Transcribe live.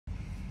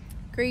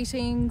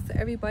Greetings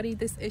everybody,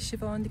 this is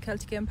Siobhán the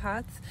Celtic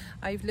Empath.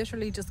 I've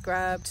literally just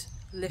grabbed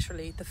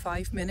the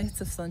 5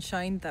 minutes of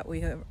sunshine that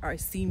we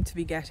seem to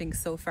be getting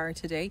so far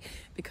today,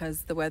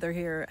 because the weather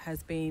here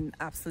has been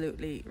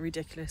absolutely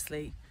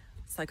ridiculously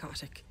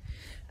psychotic,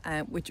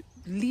 which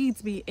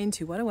leads me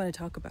into what I want to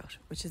talk about,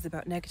 which is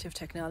about negative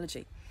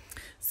technology.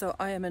 So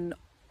I am an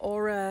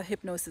A.U.R.A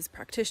Hypnosis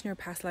practitioner,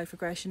 past life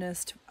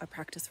regressionist. I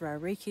practice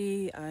R.A.A.H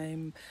Reiki.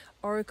 I'm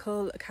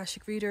Oracle,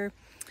 Akashic reader,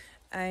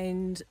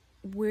 and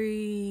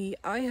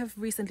I have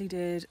recently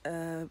did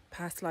a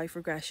past life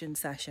regression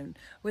session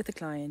with a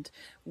client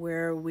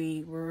where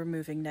we were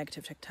removing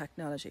negative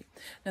technology.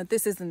 Now,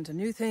 this isn't a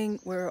new thing.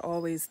 We're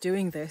always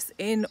doing this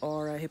in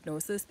A.U.R.A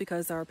Hypnosis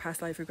because our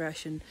past life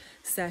regression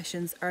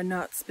sessions are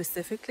not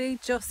specifically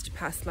just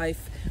past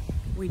life.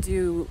 We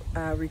do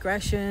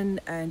regression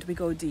and we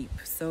go deep.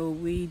 So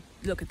we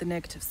look at the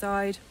negative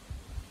side,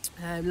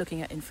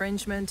 looking at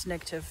infringement,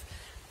 negative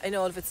in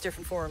all of its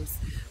different forms,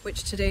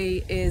 which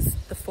today is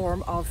the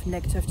form of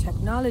negative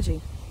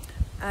technology.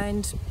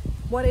 And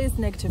what is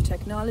negative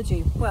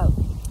technology? Well,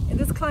 in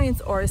this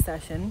client's aura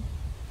session,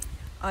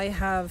 I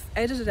have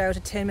edited out a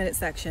 10-minute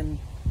section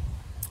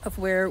of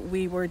where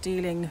we were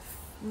dealing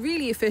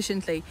really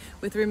efficiently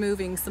with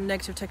removing some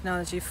negative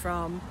technology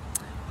from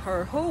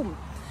her home.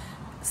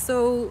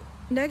 So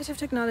negative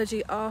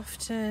technology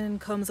often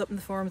comes up in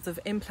the forms of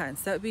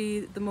implants. That would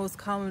be the most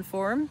common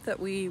form that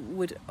we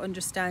would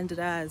understand it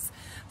as.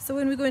 So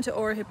when we go into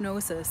A.U.R.A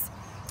Hypnosis,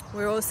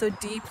 we're also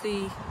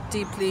deeply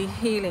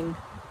healing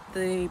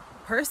the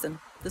person,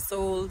 the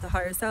soul, the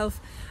higher self.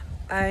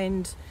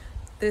 And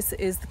this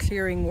is the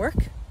clearing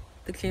work,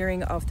 the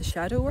clearing of the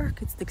shadow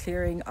work. It's the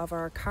clearing of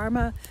our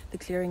karma, the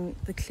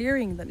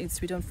clearing that needs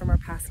to be done from our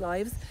past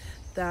lives.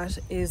 That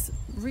is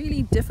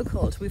really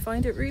difficult. We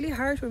find it really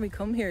hard when we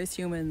come here as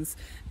humans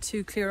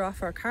to clear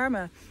off our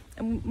karma,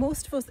 and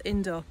most of us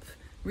end up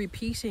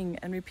repeating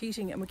and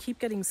repeating, and we keep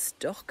getting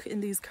stuck in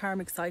these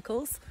karmic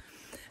cycles.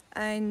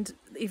 And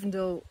even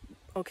though,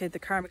 okay, the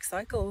karmic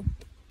cycle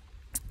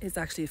is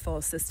actually a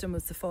false system,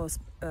 it's a false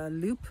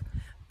loop,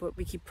 but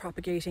we keep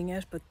propagating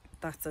it, but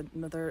that's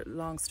another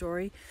long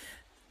story.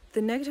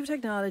 The negative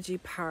technology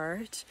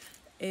part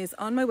is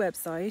on my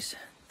website.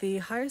 The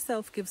higher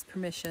self gives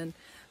permission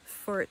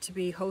for it to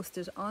be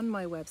hosted on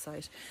my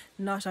website,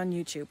 not on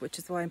YouTube, which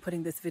is why I'm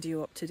putting this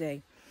video up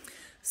today.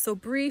 So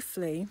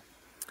briefly,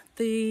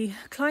 the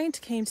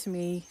client came to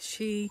me.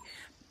 The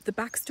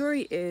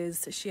backstory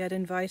is she had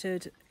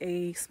invited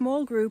a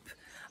small group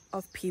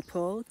of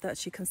people that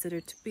she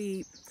considered to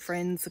be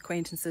friends,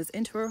 acquaintances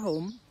into her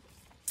home,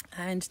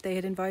 and they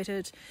had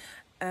invited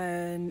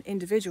an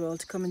individual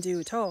to come and do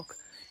a talk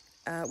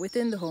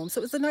within the home. So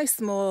it was a nice,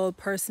 small,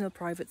 personal,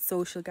 private,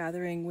 social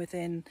gathering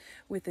within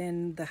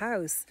the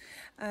house.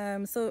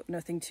 So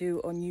nothing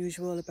too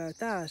unusual about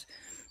that.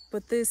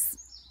 But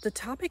the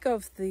topic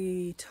of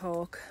the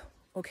talk,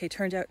 okay,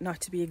 turned out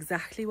not to be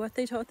exactly what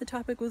they thought the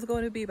topic was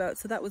going to be about.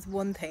 So that was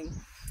one thing.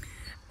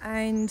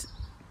 And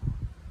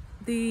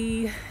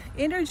the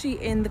energy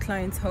in the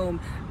client's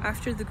home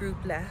after the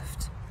group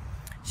left,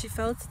 she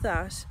felt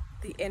that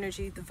the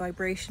energy, the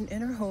vibration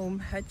in her home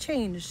had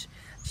changed.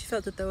 She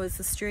felt that there was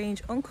a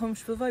strange,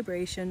 uncomfortable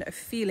vibration, a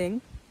feeling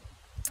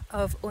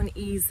of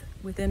unease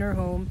within her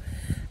home,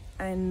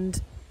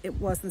 and it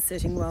wasn't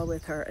sitting well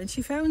with her. And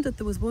she found that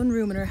there was one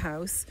room in her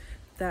house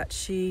that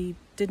she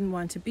didn't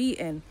want to be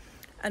in.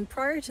 And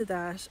prior to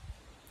that,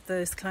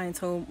 this client's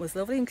home was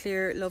lovely and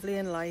clear, lovely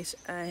and light,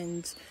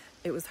 and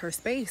it was her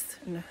space,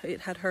 and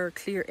it had her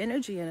clear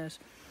energy in it.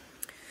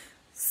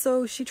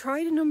 So she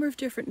tried a number of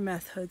different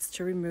methods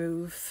to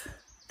remove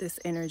this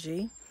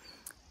energy.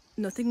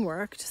 Nothing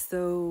worked,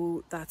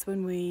 so that's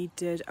when we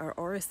did our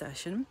aura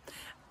session.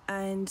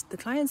 And the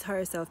client's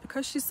higher self,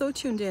 because she's so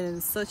tuned in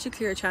and such a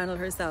clear channel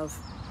herself,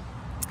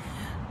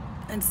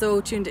 and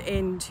so tuned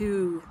in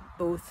to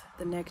both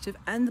the negative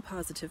and the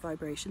positive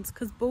vibrations,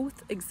 because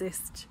both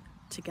exist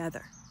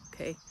together,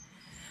 okay?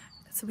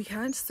 So we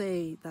can't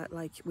say that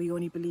like we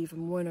only believe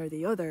in one or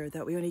the other,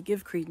 that we only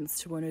give credence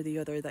to one or the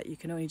other, that you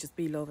can only just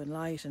be love and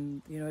light,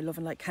 and you know, love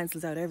and light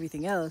cancels out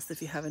everything else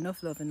if you have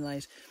enough love and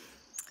light.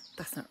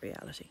 That's not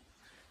reality,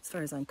 as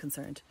far as I'm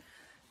concerned.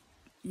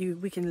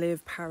 We can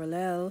live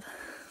parallel,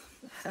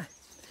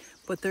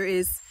 but there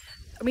is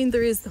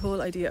the whole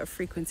idea of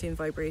frequency and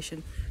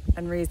vibration,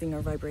 and raising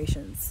our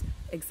vibrations,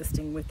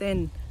 existing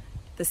within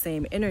the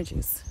same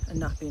energies and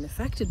not being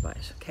affected by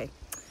it, okay?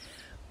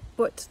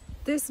 But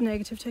this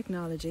negative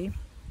technology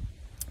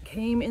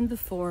came in the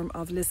form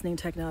of listening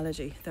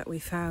technology that we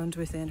found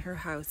within her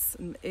house.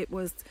 And it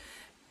was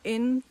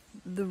in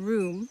the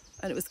room,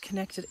 and it was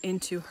connected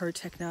into her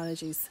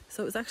technologies.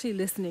 So it was actually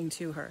listening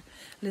to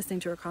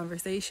her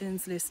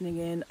conversations, listening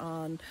in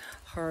on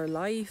her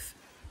life,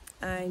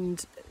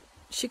 and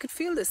she could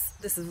feel this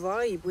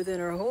vibe within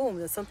her home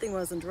that something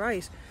wasn't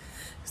right.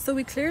 So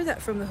we cleared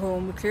that from the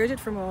home. We cleared it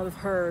from all of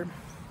her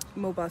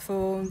mobile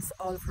phones,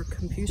 all of her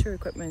computer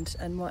equipment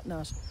and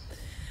whatnot.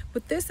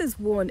 But this is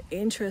one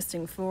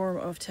interesting form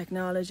of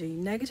technology,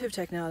 negative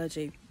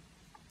technology,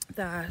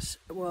 that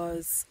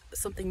was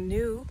something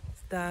new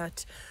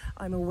that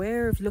I'm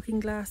aware of looking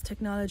glass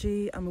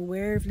technology, I'm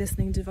aware of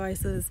listening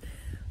devices,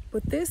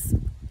 but this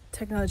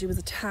technology was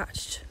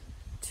attached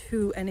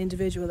to an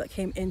individual that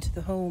came into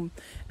the home,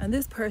 and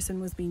this person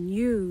was being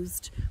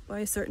used by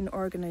a certain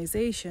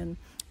organization,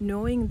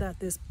 knowing that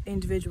this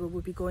individual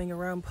would be going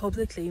around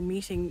publicly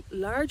meeting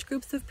large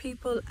groups of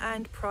people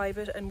and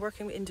private and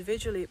working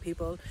individually with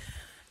people.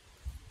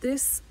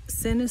 This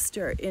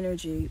sinister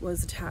energy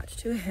was attached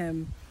to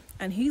him,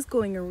 and he's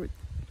going around,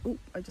 oh,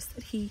 I just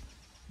said he,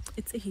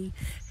 it's a he.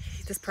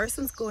 This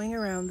person's going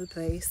around the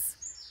place,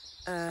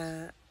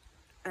 and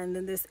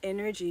then this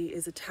energy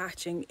is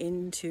attaching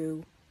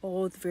into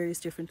all the various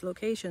different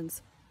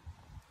locations.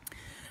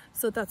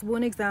 So that's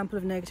one example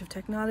of negative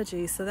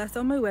technology. So that's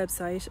on my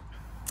website.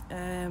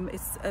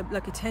 It's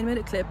like a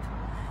 10-minute clip.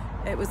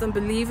 It was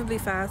unbelievably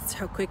fast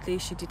how quickly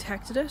she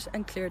detected it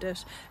and cleared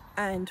it.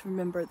 And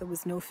remember, there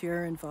was no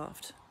fear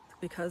involved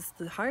because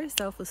the higher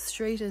self was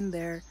straight in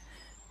there,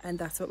 and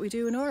that's what we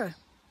do in Aura.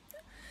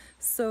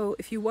 So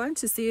if you want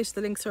to see it,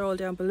 the links are all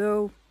down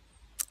below.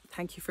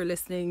 Thank you for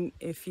listening.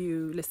 If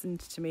you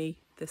listened to me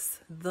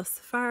thus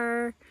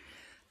far,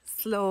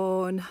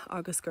 Slán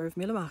agus gurb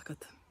míle maith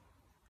agat.